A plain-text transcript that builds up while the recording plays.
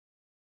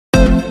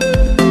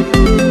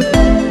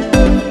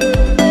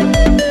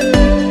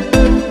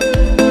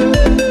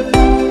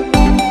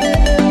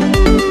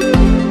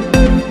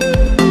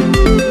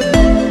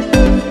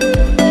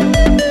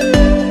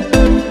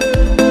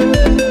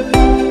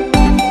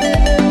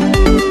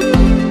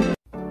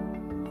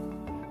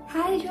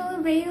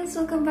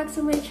Welcome back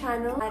to my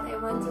channel. And I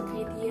want to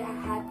greet you a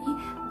happy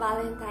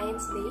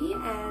Valentine's Day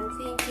and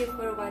thank you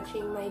for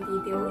watching my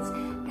videos.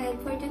 And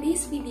for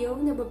today's video,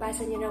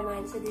 nababasa niyo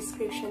naman sa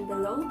description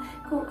below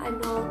kung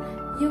ano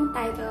yung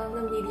title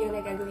ng video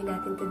na gagawin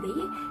natin today.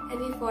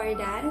 And before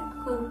that,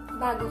 kung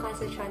bago ka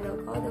sa channel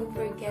ko, don't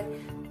forget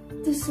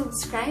to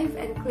subscribe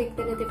and click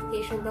the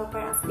notification bell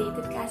para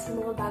updated ka sa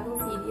mga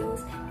bagong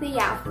videos na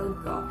i-upload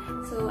ko.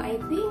 So I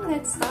think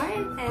let's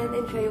start and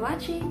enjoy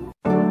watching!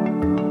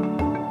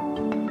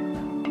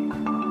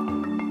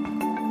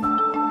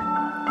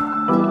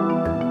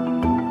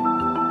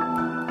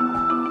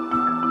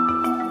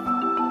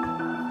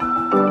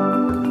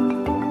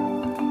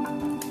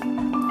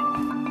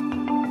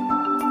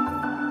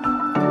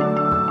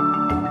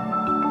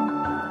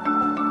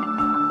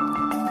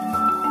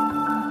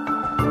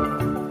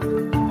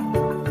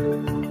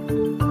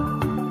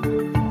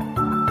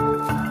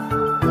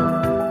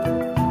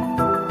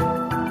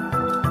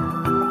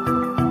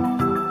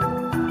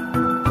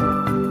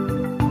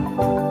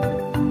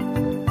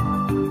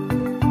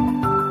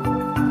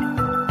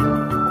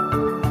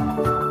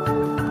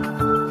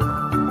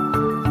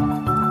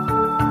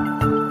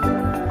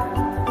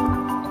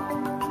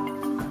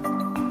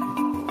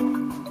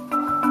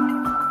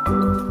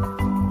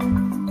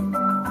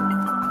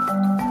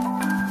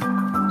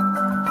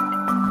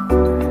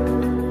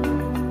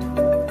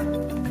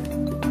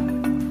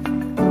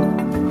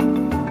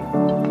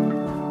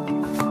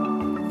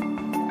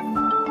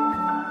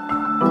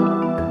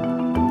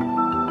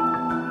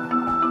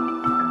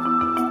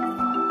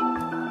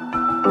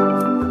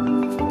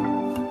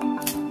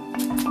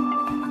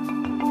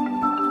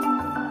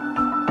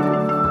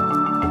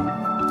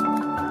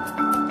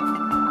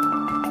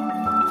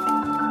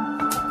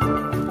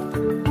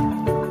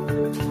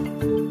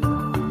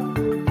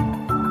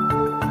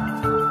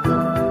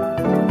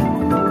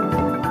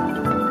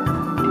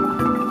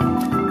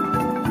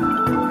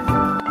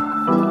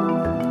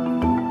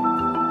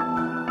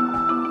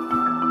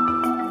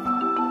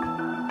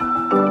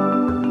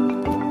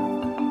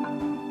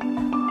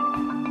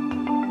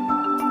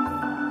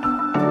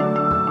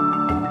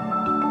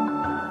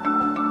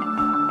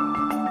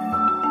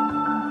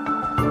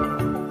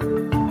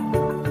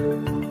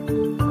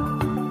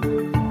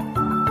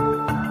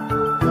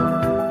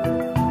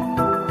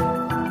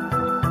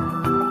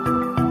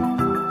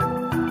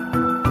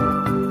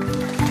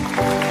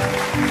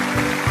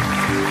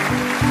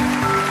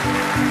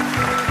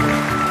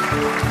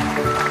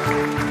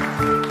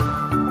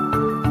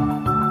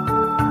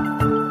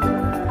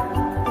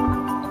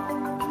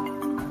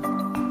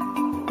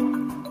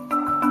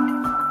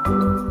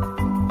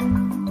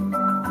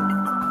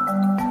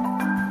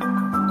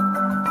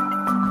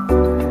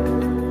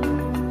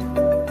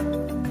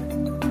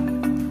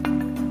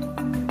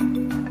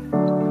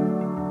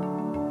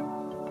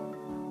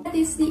 That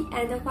is the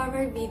end of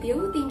our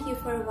video. Thank you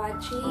for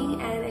watching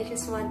and I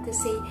just want to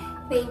say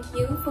thank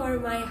you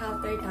for my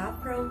halter top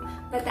from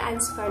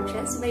Bataan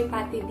Sponges by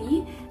Patty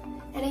D.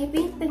 And I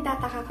think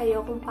nagtataka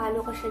kayo kung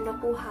paano ko siya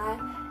nakuha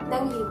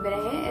ng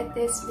libre. It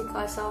is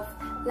because of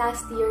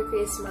last year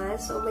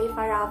Christmas. So may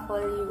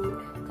paraffle yung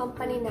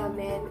company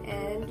namin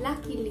and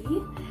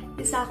luckily,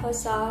 isa ako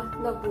sa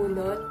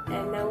nabunot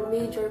and ng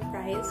major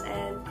prize.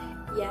 And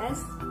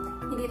yes,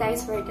 hindi tayo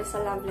swerte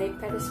sa love life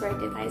pero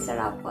swerte tayo sa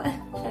raffle.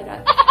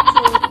 Charot.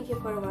 So thank you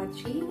for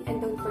watching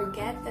and don't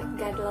forget that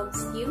God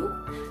loves you.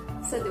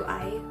 So do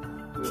I.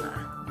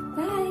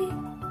 Bye!